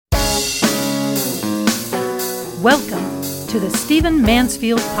Welcome to the Stephen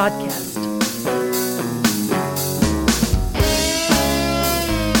Mansfield Podcast.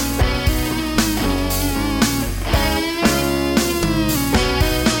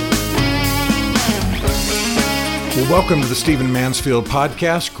 Well, welcome to the Stephen Mansfield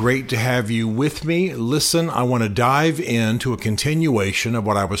Podcast. Great to have you with me. Listen, I want to dive into a continuation of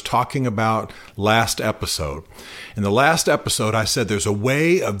what I was talking about last episode. In the last episode, I said there's a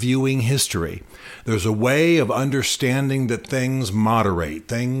way of viewing history. There's a way of understanding that things moderate,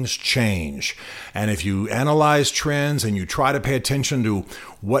 things change. And if you analyze trends and you try to pay attention to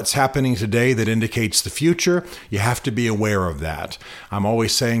what's happening today that indicates the future, you have to be aware of that. I'm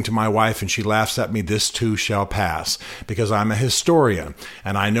always saying to my wife, and she laughs at me, this too shall pass, because I'm a historian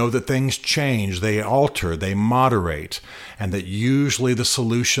and I know that things change, they alter, they moderate, and that usually the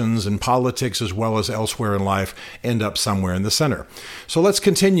solutions in politics as well as elsewhere in life end up somewhere in the center. So let's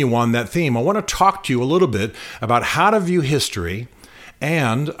continue on that theme. I want to talk to you a little bit about how to view history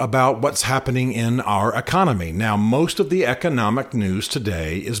and about what's happening in our economy. Now, most of the economic news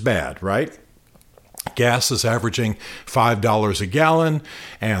today is bad, right? Gas is averaging $5 a gallon,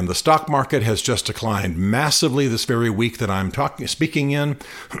 and the stock market has just declined massively this very week that I'm speaking in.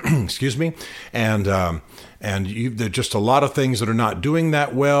 Excuse me. And there are just a lot of things that are not doing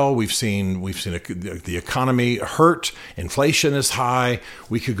that well. We've seen the economy hurt. Inflation is high.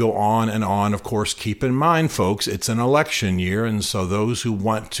 We could go on and on. Of course, keep in mind, folks, it's an election year, and so those who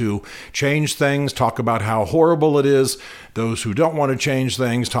want to change things talk about how horrible it is. Those who don't want to change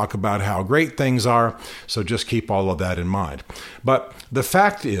things talk about how great things are. So just keep all of that in mind. But the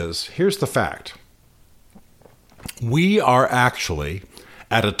fact is, here's the fact. We are actually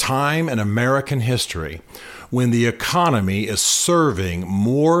at a time in American history when the economy is serving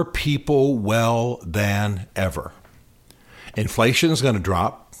more people well than ever. Inflation is going to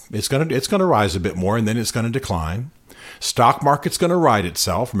drop. It's going to rise a bit more, and then it's going to decline. Stock market's going to right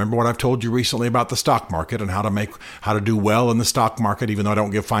itself. Remember what I've told you recently about the stock market and how to do well in the stock market, even though I don't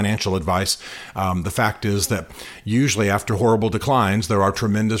give financial advice. The fact is that usually after horrible declines, there are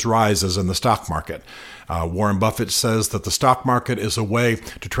tremendous rises in the stock market. Warren Buffett says that the stock market is a way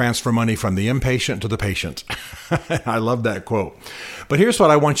to transfer money from the impatient to the patient. I love that quote. But here's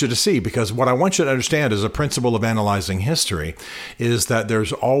what I want you to see, because what I want you to understand as a principle of analyzing history is that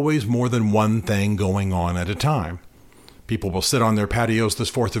there's always more than one thing going on at a time. People will sit on their patios this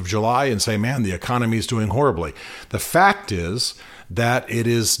 4th of July and say, man, the economy is doing horribly. The fact is that it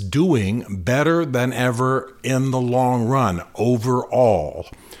is doing better than ever in the long run overall.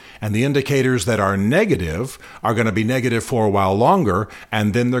 And the indicators that are negative are going to be negative for a while longer,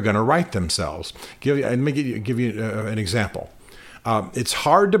 and then they're going to right themselves. Let me give you an example. It's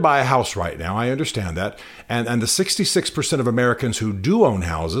hard to buy a house right now. I understand that. And the 66% of Americans who do own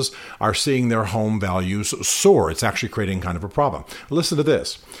houses are seeing their home values soar. It's actually creating kind of a problem. Listen to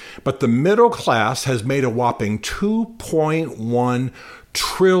this. But the middle class has made a whopping $2.1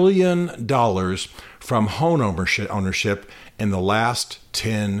 trillion from home ownership in the last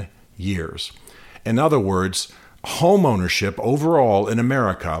 10 years. In other words, home ownership overall in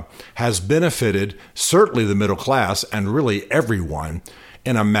America has benefited certainly the middle class and really everyone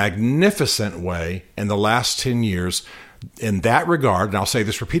in a magnificent way in the last 10 years. In that regard, and I'll say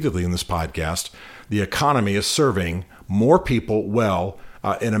this repeatedly in this podcast, the economy is serving more people well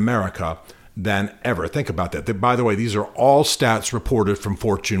in America than ever. Think about that. By the way, these are all stats reported from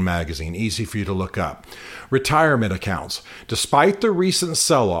Fortune magazine, easy for you to look up. Retirement accounts. Despite the recent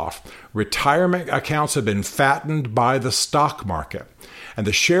sell-off, retirement accounts have been fattened by the stock market. And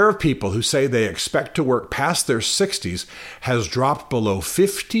the share of people who say they expect to work past their 60s has dropped below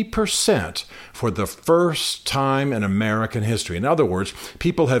 50% for the first time in American history. In other words,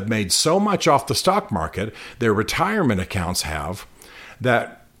 people have made so much off the stock market, their retirement accounts have,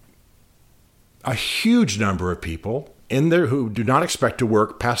 that a huge number of people in there who do not expect to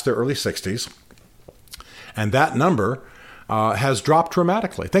work past their early 60s, and that number has dropped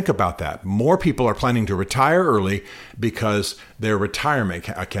dramatically. Think about that. More people are planning to retire early because their retirement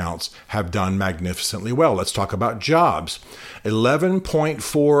accounts have done magnificently well. Let's talk about jobs.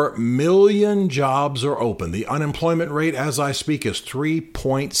 11.4 million jobs are open. The unemployment rate as I speak is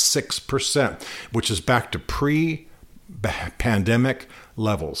 3.6%, which is back to pre-pandemic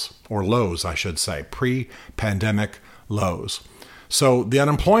levels, or lows, I should say, pre-pandemic lows. So the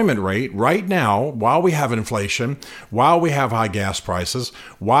unemployment rate right now, while we have inflation, while we have high gas prices,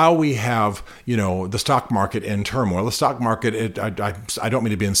 while we have, the stock market in turmoil, the stock market, I don't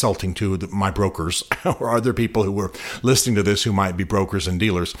mean to be insulting to my brokers or other people who were listening to this who might be brokers and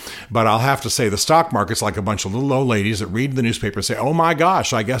dealers, but I'll have to say the stock market's like a bunch of little old ladies that read the newspaper and say, oh my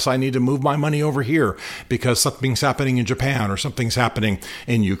gosh, I guess I need to move my money over here because something's happening in Japan or something's happening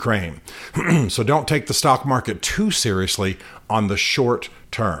in Ukraine. So don't take the stock market too seriously on the short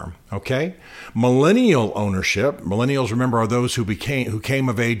term, okay? Millennial ownership, millennials, remember, are those who came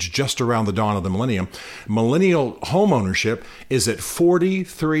of age just around the dawn of the millennium. Millennial home ownership is at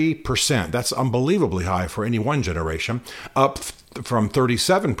 43%. That's unbelievably high for any one generation, up from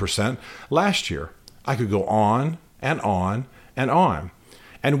 37% last year. I could go on and on and on.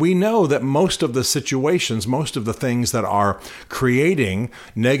 And we know that most of the situations, most of the things that are creating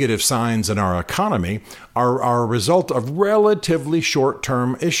negative signs in our economy are a result of relatively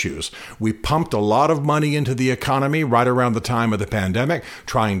short-term issues. We pumped a lot of money into the economy right around the time of the pandemic,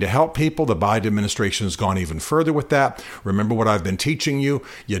 trying to help people. The Biden administration has gone even further with that. Remember what I've been teaching you.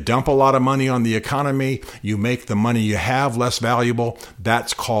 You dump a lot of money on the economy. You make the money you have less valuable.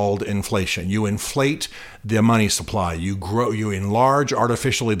 That's called inflation. You inflate the money supply. You enlarge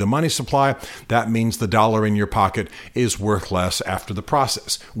artificially the money supply. That means the dollar in your pocket is worth less after the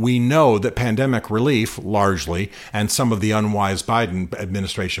process. We know that pandemic relief, largely, and some of the unwise Biden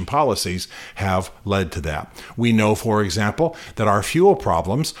administration policies have led to that. We know, for example, that our fuel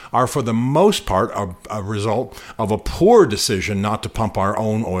problems are for the most part a result of a poor decision not to pump our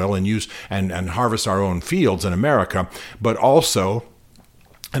own oil and use and harvest our own fields in America, but also,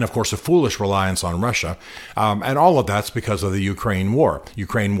 and of course, a foolish reliance on Russia. And all of that's because of the Ukraine war.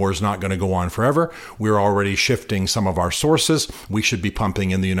 Ukraine war is not going to go on forever. We're already shifting some of our sources. We should be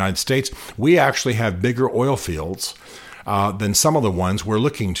pumping in the United States. We actually have bigger oil fields than some of the ones we're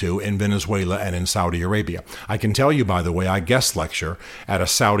looking to in Venezuela and in Saudi Arabia. I can tell you, by the way, I guest lecture at a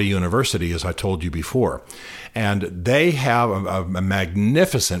Saudi university, as I told you before. And they have a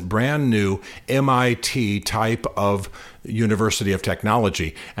magnificent, brand new MIT type of University of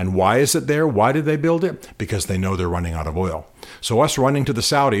Technology. And why is it there? Why did they build it? Because they know they're running out of oil. So us running to the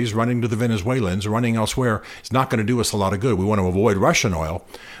Saudis, running to the Venezuelans, running elsewhere, is not going to do us a lot of good. We want to avoid Russian oil,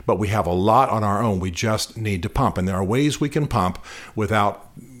 but we have a lot on our own. We just need to pump. And there are ways we can pump without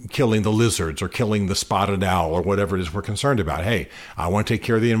killing the lizards or killing the spotted owl or whatever it is we're concerned about. Hey, I want to take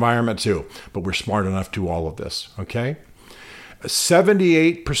care of the environment too, but we're smart enough to do all of this, okay?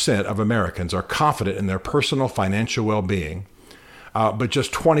 78% of Americans are confident in their personal financial well-being, but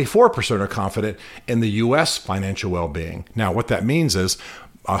just 24% are confident in the U.S. financial well-being. Now, what that means is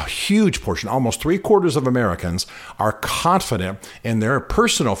a huge portion, almost 3/4 of Americans, are confident in their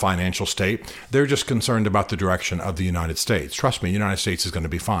personal financial state. They're just concerned about the direction of the United States. Trust me, the United States is going to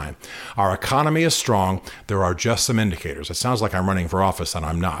be fine. Our economy is strong. There are just some indicators. It sounds like I'm running for office, and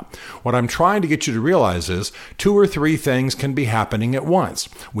I'm not. What I'm trying to get you to realize is 2 or 3 things can be happening at once.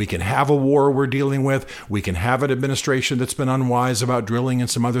 We can have a war we're dealing with. We can have an administration that's been unwise about drilling and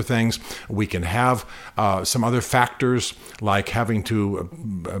some other things. We can have some other factors like having to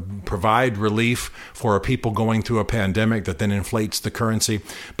provide relief for people going through a pandemic that then inflates the currency.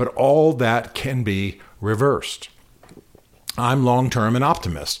 But all that can be reversed. I'm long-term an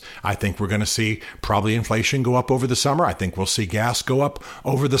optimist. I think we're going to see probably inflation go up over the summer. I think we'll see gas go up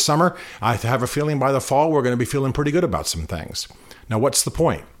over the summer. I have a feeling by the fall we're going to be feeling pretty good about some things. Now, what's the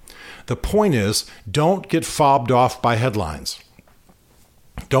point? The point is, don't get fobbed off by headlines.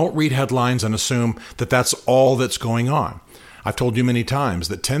 Don't read headlines and assume that that's all that's going on. I've told you many times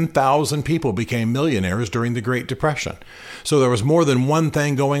that 10,000 people became millionaires during the Great Depression. So there was more than one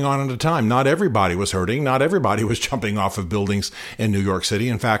thing going on at a time. Not everybody was hurting. Not everybody was jumping off of buildings in New York City.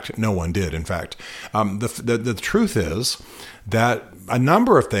 In fact, no one did. In fact, the truth is that a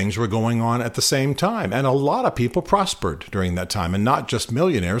number of things were going on at the same time. And a lot of people prospered during that time. And not just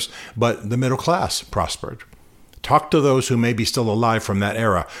millionaires, but the middle class prospered. Talk to those who may be still alive from that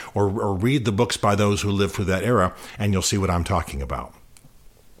era, or read the books by those who lived through that era, and you'll see what I'm talking about.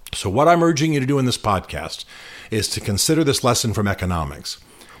 So what I'm urging you to do in this podcast is to consider this lesson from economics.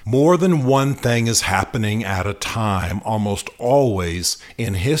 More than one thing is happening at a time, almost always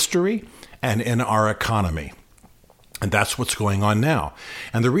in history and in our economy. And that's what's going on now.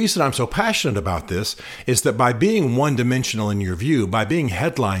 And the reason I'm so passionate about this is that by being one-dimensional in your view, by being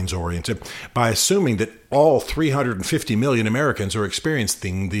headlines-oriented, by assuming that all 350 million Americans are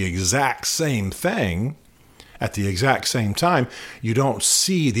experiencing the exact same thing at the exact same time, you don't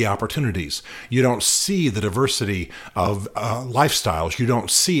see the opportunities. You don't see the diversity of lifestyles. You don't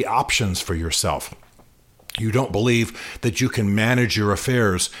see options for yourself. You don't believe that you can manage your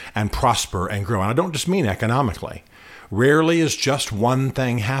affairs and prosper and grow. And I don't just mean economically. Rarely is just one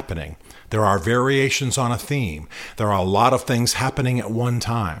thing happening. There are variations on a theme. There are a lot of things happening at one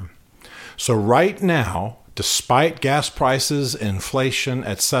time. So right now, despite gas prices, inflation,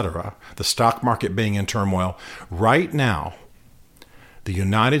 etc., the stock market being in turmoil, right now, the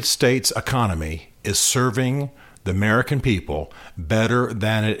United States economy is serving the American people better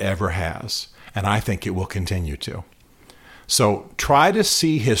than it ever has. And I think it will continue to. So try to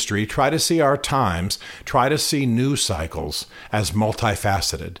see history, try to see our times, try to see news cycles as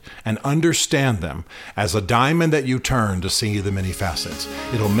multifaceted and understand them as a diamond that you turn to see the many facets.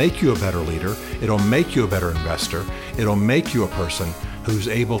 It'll make you a better leader. It'll make you a better investor. It'll make you a person who's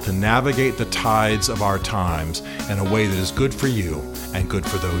able to navigate the tides of our times in a way that is good for you and good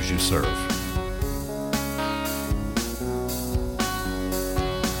for those you serve.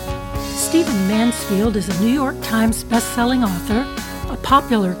 Stephen Mansfield is a New York Times best-selling author, a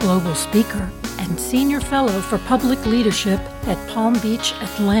popular global speaker, and senior fellow for public leadership at Palm Beach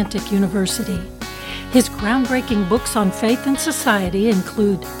Atlantic University. His groundbreaking books on faith and society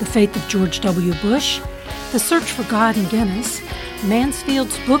include The Faith of George W. Bush, The Search for God in Guinness,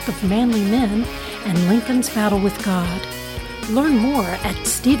 Mansfield's Book of Manly Men, and Lincoln's Battle with God. Learn more at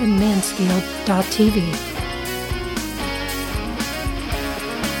stephenmansfield.tv.